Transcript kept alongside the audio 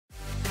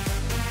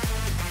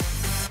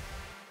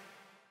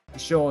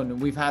Sean,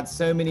 we've had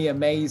so many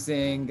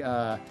amazing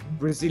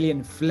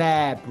Brazilian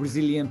flair,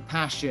 Brazilian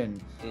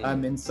passion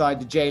inside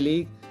the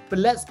J-League. But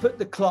let's put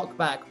the clock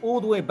back,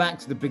 all the way back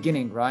to the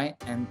beginning, right?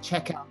 And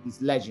check out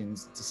these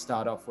legends to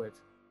start off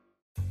with.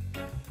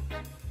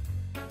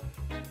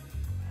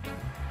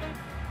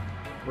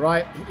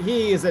 Right,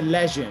 he is a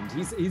legend.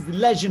 He's the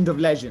legend of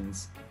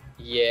legends.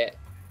 Yeah,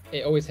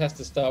 it always has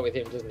to start with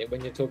him, doesn't it?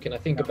 When you're talking, I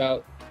think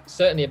about,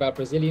 certainly about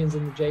Brazilians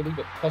in the J-League,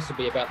 but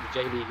possibly about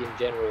the J-League in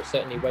general,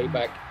 certainly way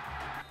back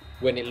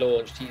when it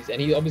launched. He's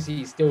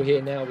still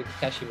here now with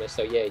Kashima,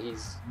 so yeah,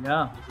 he's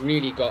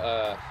really got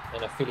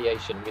an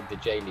affiliation with the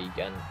J-League.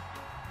 And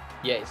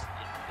yeah,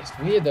 it's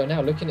weird though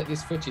now looking at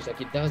this footage, like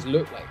it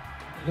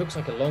looks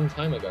like a long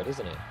time ago,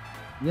 doesn't it?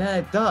 Yeah,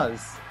 it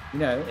does. You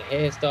know, the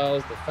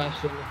hairstyles, the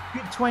fashion.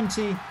 Good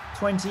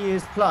 20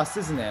 years plus,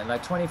 isn't it?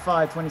 Like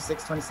 25,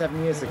 26,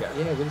 27 years ago.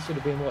 Yeah, this should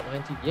have been what,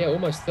 90? Yeah,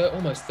 almost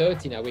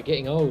 30 now. We're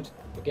getting old.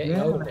 We're getting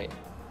old, mate.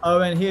 Oh,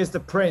 and here's the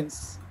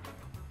Prince.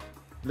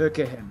 Look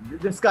at him.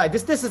 This guy.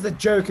 This is a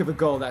joke of a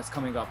goal that's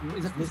coming up.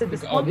 This one's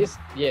probably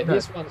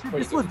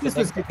good.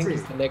 I think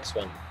it's the next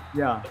one.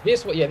 Yeah.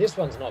 This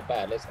one's not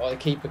bad. The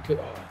keeper could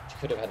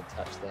have had a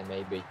touch there,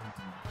 maybe.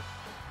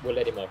 We'll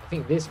let him off. I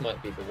think this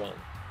might be the one.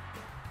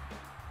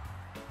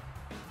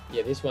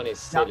 Yeah, this one is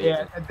silly.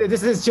 Yeah,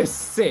 this is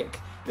just sick.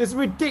 This is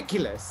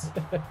ridiculous.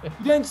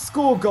 You don't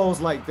score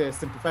goals like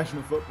this in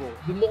professional football.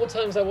 The more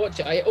times I watch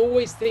it, I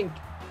always think,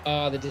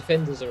 the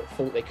defenders are at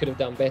fault. They could have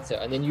done better.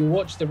 And then you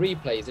watch the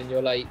replays and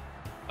you're like,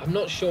 I'm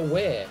not sure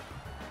where.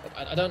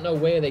 I don't know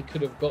where they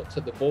could have got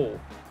to the ball.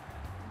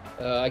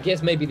 I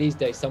guess maybe these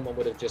days someone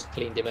would have just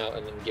cleaned him out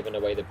and then given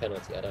away the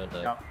penalty. I don't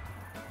know. Yeah,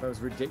 that was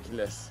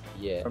ridiculous.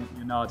 Yeah. From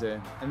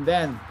Leonardo. And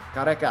then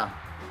Careca.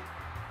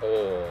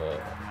 Oh.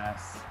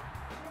 Yes.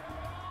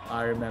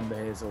 I remember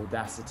his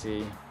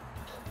audacity.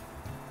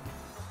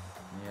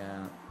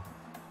 Yeah.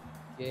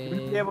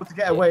 We'll be able to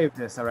get away with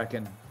this, I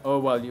reckon. Oh,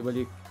 well,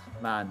 you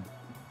man.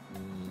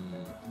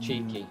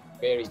 Cheeky.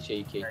 Very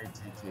cheeky. Very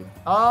cheeky.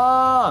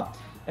 Ah!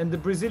 And the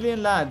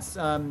Brazilian lads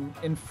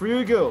in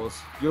Frugals,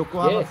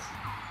 Yokohama,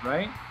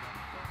 right?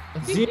 I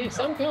think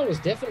Sean Carroll was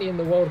definitely in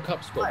the World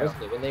Cup squad,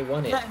 wasn't he, when they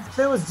won it? Yeah,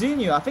 so was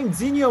Zinho. I think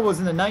Zinho was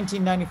in the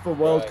 1994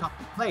 World Cup.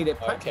 He played it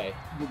practically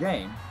the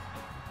game.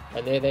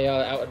 And there they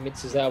are out at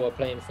Mitsuzawa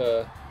playing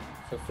for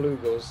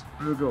Flugels.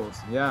 Flugels,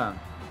 yeah.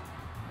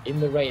 In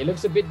the rain. It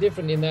looks a bit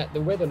different in that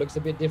the weather looks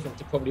a bit different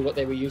to probably what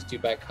they were used to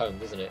back home,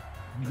 doesn't it?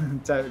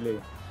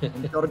 Totally.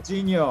 And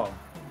Jorginho.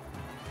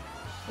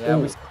 Yeah,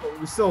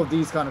 we saw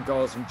these kind of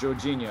goals from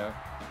Jorginho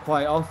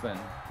quite often,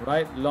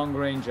 right? Long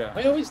ranger.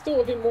 I always thought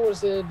of him more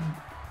as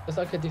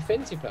like a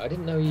defensive player. I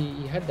didn't know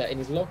he had that in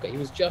his locker. He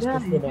was just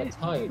before my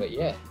time, but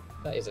yeah,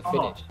 that is a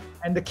finish.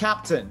 And the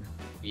captain.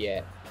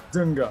 Yeah.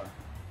 Dunga.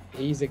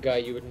 He's a guy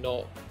you wouldn't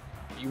want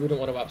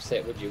to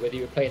upset, would you? Whether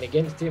you were playing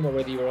against him or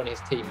whether you were on his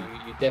team,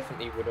 you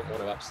definitely wouldn't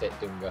want to upset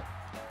Dunga.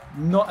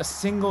 Not a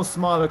single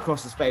smile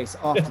across his face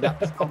after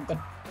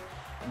that.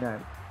 No.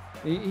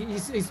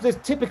 He's the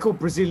typical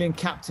Brazilian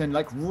captain,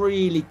 like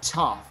really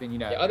tough, and you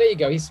know. Yeah, oh, there you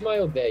go. He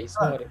smiled there. He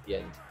smiled at the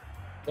end.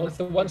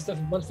 Once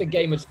the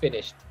game was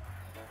finished.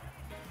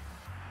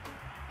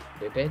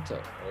 Bebeto.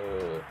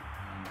 Oh,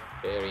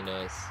 very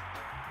nice.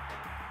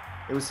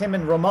 It was him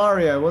and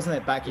Romario, wasn't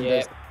it, back in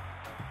those?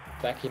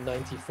 Back in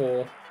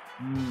 '94.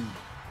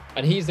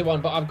 And he's the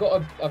one, but I've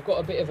got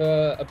a bit of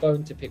a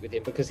bone to pick with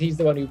him because he's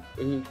the one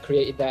who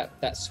created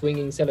that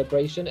swinging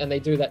celebration, and they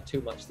do that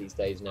too much these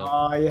days now.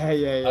 Oh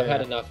yeah. I've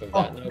had enough of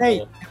that.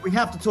 Hey, we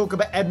have to talk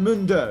about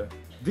Edmundo,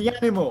 the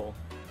animal.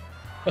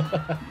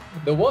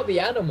 The what?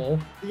 The animal?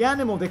 The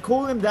animal. They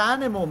call him the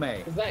animal,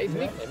 mate. Is that his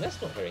nickname? That's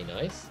not very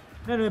nice.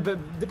 No, but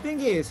the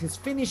thing is, his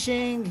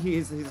finishing,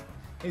 his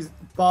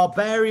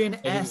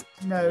barbarian-esque,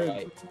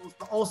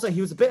 but also he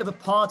was a bit of a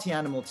party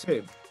animal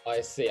too. I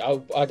see.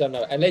 I don't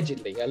know.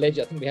 Allegedly. I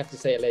think we have to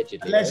say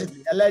allegedly.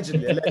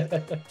 Allegedly.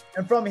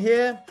 And from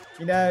here,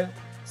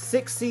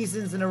 6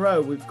 seasons in a row,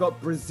 we've got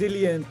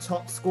Brazilian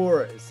top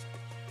scorers.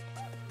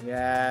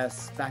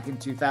 Yes, back in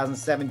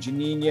 2007,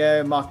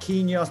 Juninho,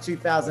 Marquinhos,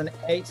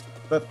 2008.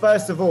 But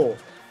first of all,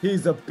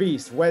 he's a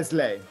beast,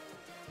 Wesley.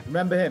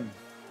 Remember him?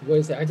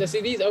 Wesley. I just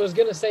see these. I was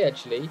going to say,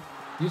 actually,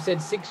 you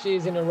said 6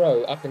 years in a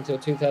row up until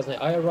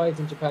 2008. I arrived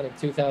in Japan in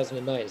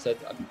 2009, so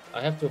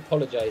I have to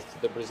apologize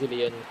to the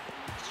Brazilian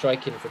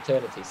striking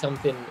fraternity.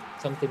 Something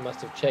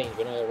must have changed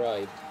when I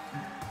arrived.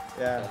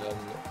 Yeah.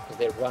 Because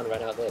their run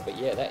ran out there. But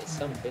yeah, that is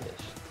some finish.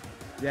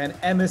 Yeah, and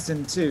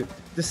Emerson too.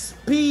 The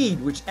speed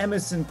which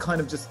Emerson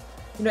kind of just,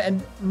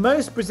 and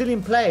most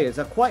Brazilian players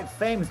are quite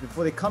famous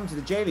before they come to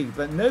the J-League,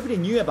 but nobody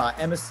knew about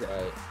Emerson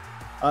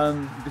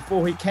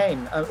before he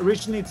came.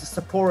 Originally to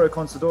Sapporo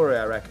Consadole,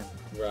 I reckon.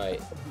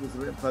 Right.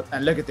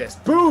 And look at this.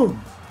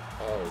 Boom!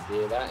 Oh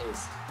dear,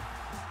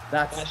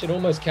 that should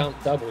almost count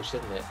double,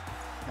 shouldn't it?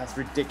 That's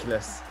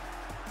ridiculous.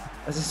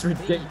 That's just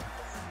ridiculous.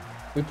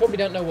 We probably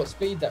don't know what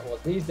speed that was.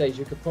 These days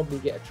you could probably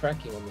get a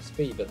tracking on the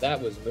speed, but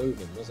that was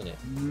moving, wasn't it?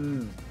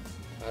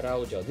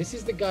 Araujo. This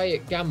is the guy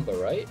at Gamba,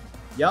 right?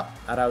 Yep,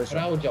 Araujo.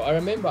 Araujo. I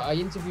remember I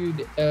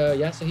interviewed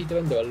Yasuhito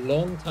Endo a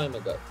long time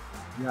ago.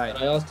 Right. And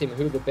I asked him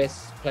who the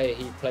best player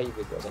he played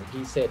with was, and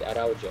he said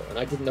Araujo. And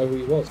I didn't know who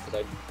he was because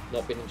I'd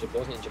not been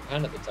wasn't in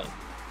Japan at the time.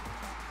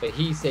 But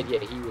he said, yeah,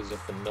 he was a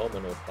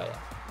phenomenal player.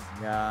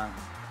 Yeah.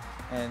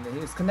 And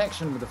his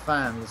connection with the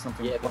fans or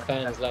something. Yeah, the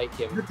fans like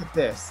him. Look at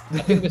this. I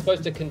think we're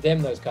supposed to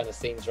condemn those kind of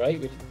scenes, right?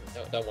 We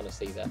don't want to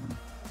see that.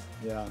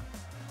 Yeah.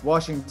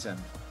 Washington.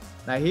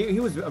 Now, he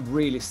was a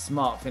really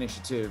smart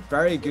finisher too.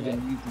 Very good in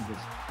using this.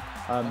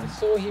 I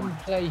saw him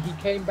play. He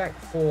came back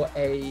for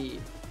a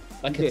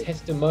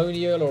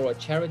testimonial or a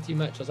charity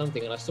match or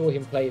something, and I saw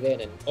him play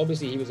then. And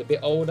obviously, he was a bit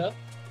older,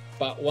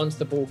 but once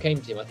the ball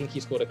came to him, I think he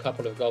scored a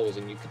couple of goals,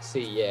 and you could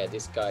see, yeah,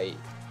 this guy,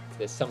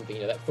 there's something,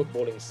 that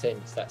footballing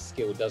sense, that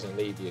skill doesn't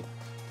leave you.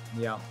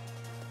 Yeah.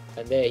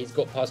 And there, he's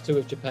got past two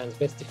of Japan's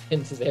best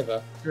defenses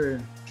ever. True.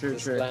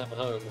 Slam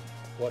home.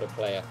 What a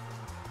player.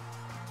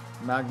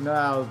 Magno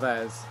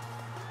Alves.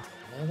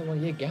 Another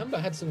one, yeah. Gamba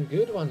had some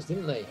good ones,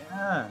 didn't they?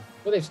 Yeah.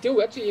 Well, they've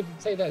still actually, if you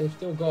say that, they've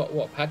still got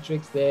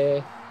Patrick's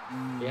there,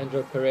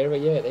 Leandro Pereira.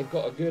 Yeah, they've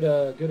got a good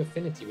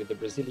affinity with the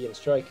Brazilian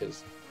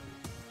strikers.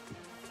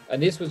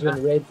 And this was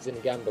when Reds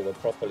and Gamba were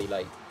properly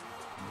like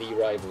the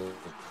rivals,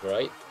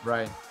 right?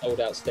 Right. Sold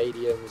out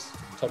stadiums,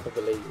 top of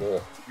the league.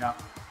 Oh, yeah.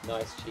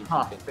 Nice, cheeky.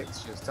 Tough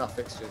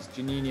fixtures.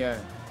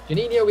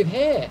 Juninho with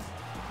hair.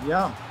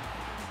 Yeah.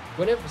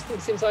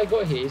 Since I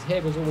got here, his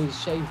hair was always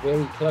shaved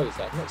very close.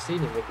 I've not seen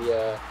him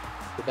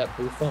with that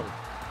bouffant.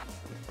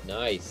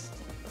 Nice.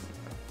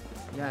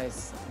 Yeah,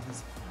 his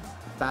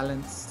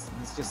balance.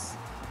 He's just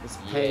his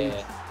pace.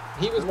 Yeah.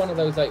 He was one of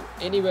those, like,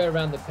 anywhere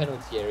around the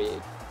penalty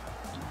area,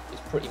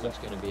 it's pretty much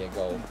going to be a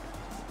goal.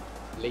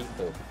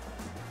 Lethal.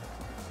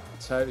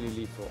 Totally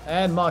lethal.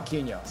 And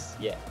Marquinhos.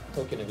 Yeah,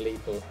 talking of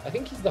lethal, I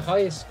think he's the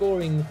highest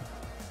scoring.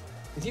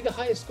 Is he the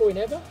highest scoring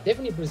ever?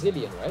 Definitely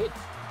Brazilian, right?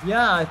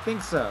 Yeah, I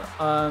think so.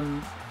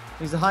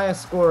 He's the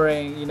highest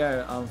scoring,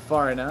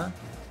 foreigner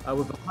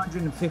with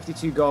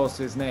 152 goals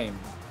to his name.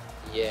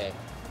 Yeah,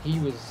 he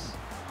was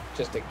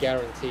just a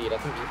guaranteed. I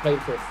think he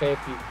played for a fair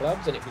few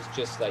clubs, and it was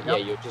just like, yeah,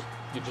 you're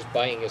just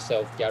buying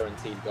yourself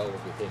guaranteed goals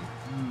with him.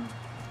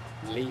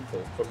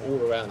 Lethal from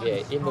all around.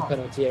 Yeah, in the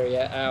penalty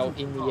area, out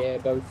in the air,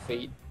 both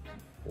feet.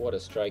 What a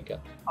striker!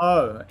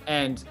 Oh,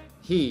 and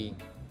he,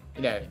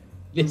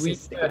 we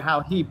said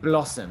how he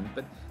blossomed,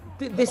 but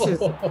this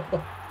is.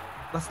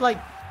 That's like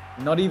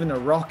not even a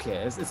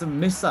rocket. It's a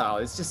missile.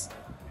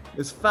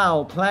 It's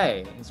foul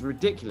play. It's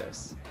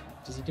ridiculous.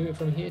 Does he do it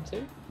from here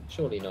too?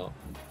 Surely not.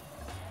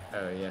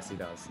 Oh yes, he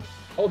does.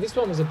 Oh, this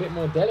one was a bit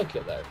more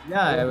delicate though.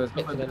 Yeah, it was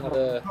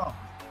another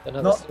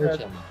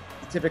sledgehammer.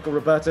 Typical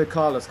Roberto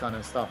Carlos kind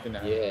of stuff,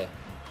 Yeah,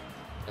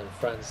 and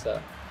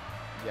França.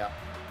 Yeah.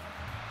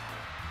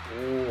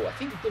 Oh, I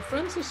think did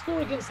França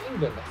score against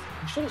England?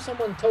 I'm sure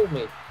someone told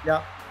me.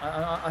 Yeah,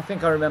 I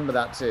think I remember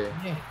that too.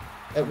 Yeah.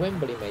 At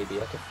Wembley, maybe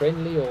like a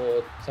friendly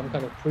or some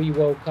kind of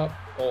pre-World Cup.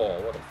 Oh,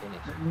 what a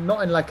finish!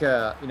 Not in like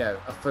a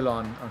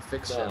full-on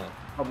fixture. No.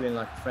 Probably in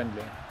like a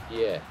friendly.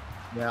 Yeah.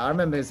 Yeah, I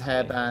remember his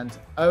hairband.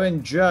 Oh,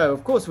 and Joe.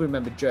 Of course, we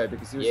remember Joe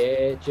because he was.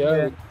 Yeah, Joe.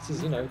 Yeah.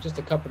 This is just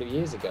a couple of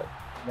years ago.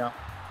 Yeah.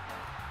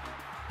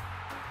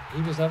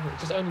 He was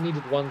just only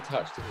needed one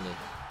touch, didn't he?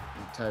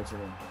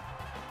 Totally.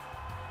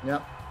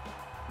 Yep.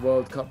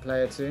 World Cup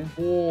player too.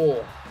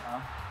 Oh,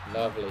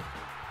 lovely.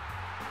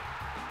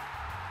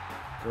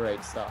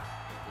 Great stuff.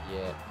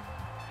 Yeah.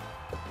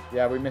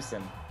 Yeah, we miss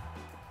him.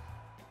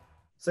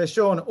 So,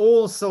 Sean,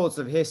 all sorts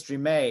of history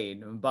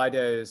made by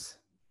those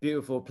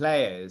beautiful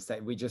players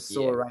that we just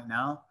saw right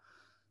now.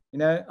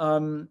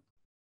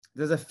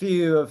 There's a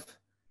few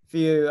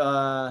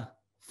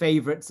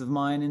favorites of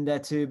mine in there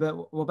too.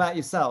 But what about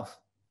yourself?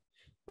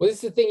 Well,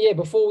 this is the thing. Yeah,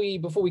 before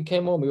we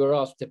came on, we were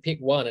asked to pick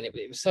one, and it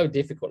was so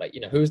difficult. Like,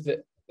 who's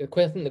the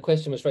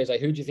question was phrased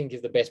like, who do you think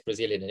is the best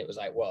Brazilian? And it was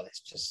like, well, there's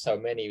just so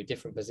many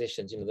different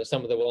positions. There's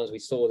some of the ones we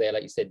saw there,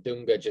 like you said,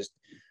 Dunga just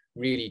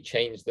really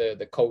changed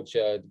the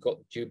culture, got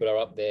Jubilar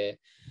up there.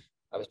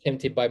 I was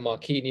tempted by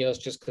Marquinhos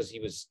just because he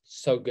was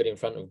so good in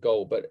front of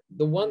goal. But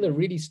the one that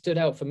really stood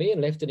out for me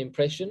and left an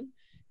impression,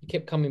 he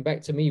kept coming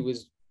back to me,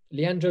 was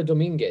Leandro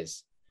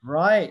Dominguez.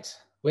 Right.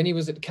 When he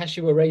was at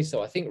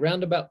Cachoeiraço, I think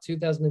round about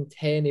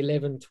 2010,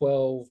 11,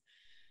 12,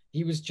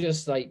 he was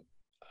just like,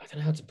 I don't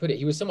know how to put it.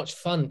 He was so much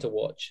fun to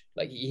watch.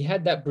 Like, he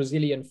had that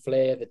Brazilian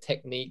flair, the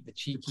technique, the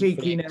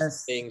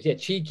cheekiness things. Yeah,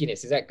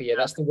 cheekiness, exactly. Yeah,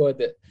 that's the word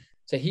that.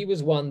 So he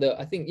was one that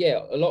I think,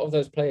 a lot of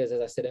those players,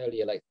 as I said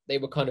earlier, like they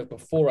were kind of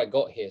before I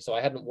got here, so I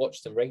hadn't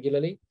watched them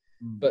regularly.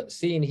 But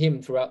seeing him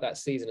throughout that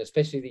season,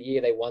 especially the year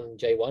they won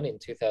J1 in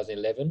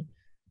 2011,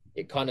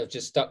 it kind of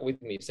just stuck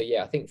with me. So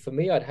I think for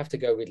me, I'd have to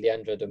go with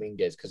Leandro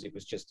Dominguez because it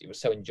was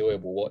so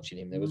enjoyable watching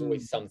him. There was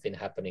always something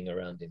happening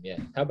around him. Yeah.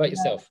 How about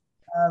yourself?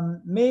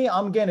 Me,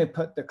 I'm going to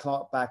put the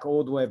clock back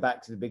all the way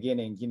back to the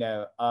beginning,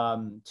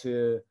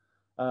 to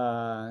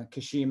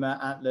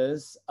Kashima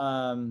Atlas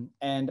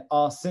and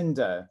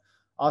Arcindo.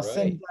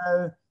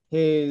 Arcindo,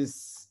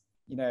 his,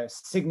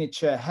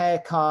 signature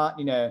haircut,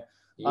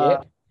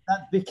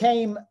 that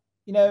became,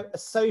 a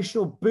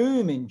social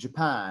boom in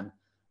Japan.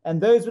 And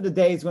those were the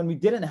days when we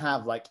didn't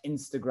have like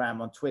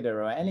Instagram or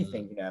Twitter or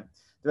anything, you know.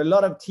 There were a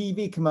lot of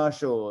TV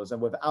commercials and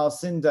with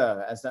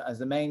Alcindor as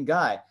the main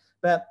guy.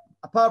 But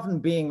apart from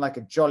being like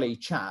a jolly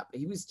chap,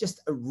 he was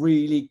just a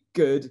really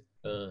good,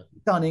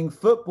 stunning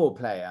football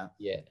player.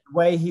 Yeah. The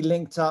way he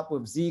linked up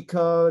with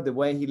Zico, the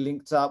way he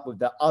linked up with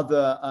the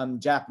other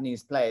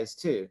Japanese players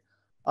too.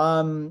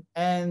 And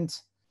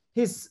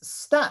his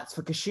stats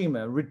for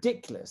Kashima are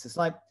ridiculous. It's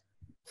like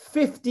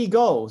 50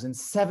 goals in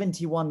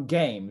 71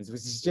 games,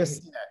 which is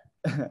just, you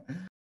know.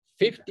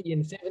 50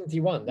 and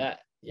 71, that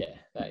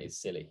is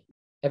silly.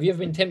 Have you ever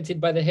been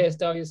tempted by the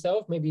hairstyle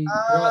yourself? Maybe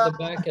right at the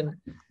back? And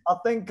I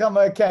think I'm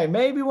okay.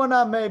 Maybe when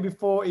I'm maybe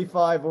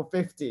 45 or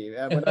 50,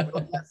 when I've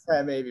got less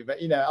hair, maybe.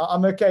 But, you know,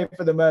 I'm okay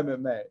for the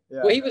moment, mate. Yeah.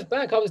 Well, he was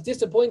back. I was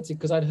disappointed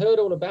because I'd heard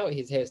all about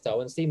his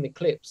hairstyle and seen the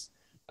clips.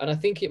 And I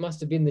think it must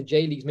have been the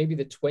J-League's maybe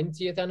the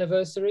 20th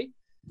anniversary.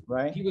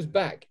 Right. He was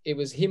back. It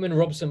was him and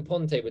Robson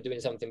Ponte were doing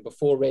something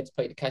before Reds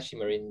played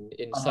Kashima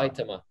in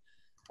Saitama.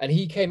 And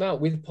he came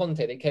out with Ponte.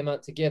 They came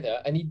out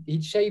together, and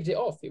he shaved it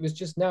off. It was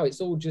just now. It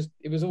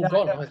was all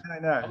gone. I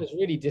was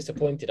really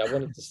disappointed. I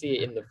wanted to see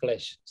it in the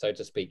flesh, so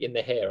to speak, in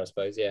the hair, I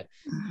suppose. Yeah.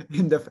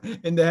 in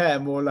the hair,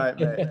 more like.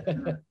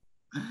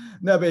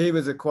 No, but he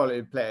was a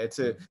quality player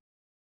too.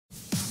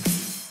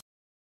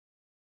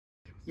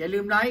 อย่าลื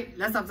มไลค์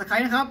และ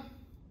Subscribe นะครับ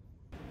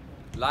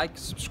Like,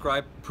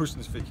 subscribe, push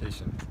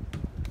notification.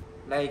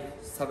 Like,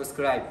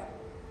 subscribe,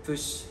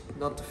 push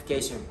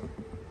notification.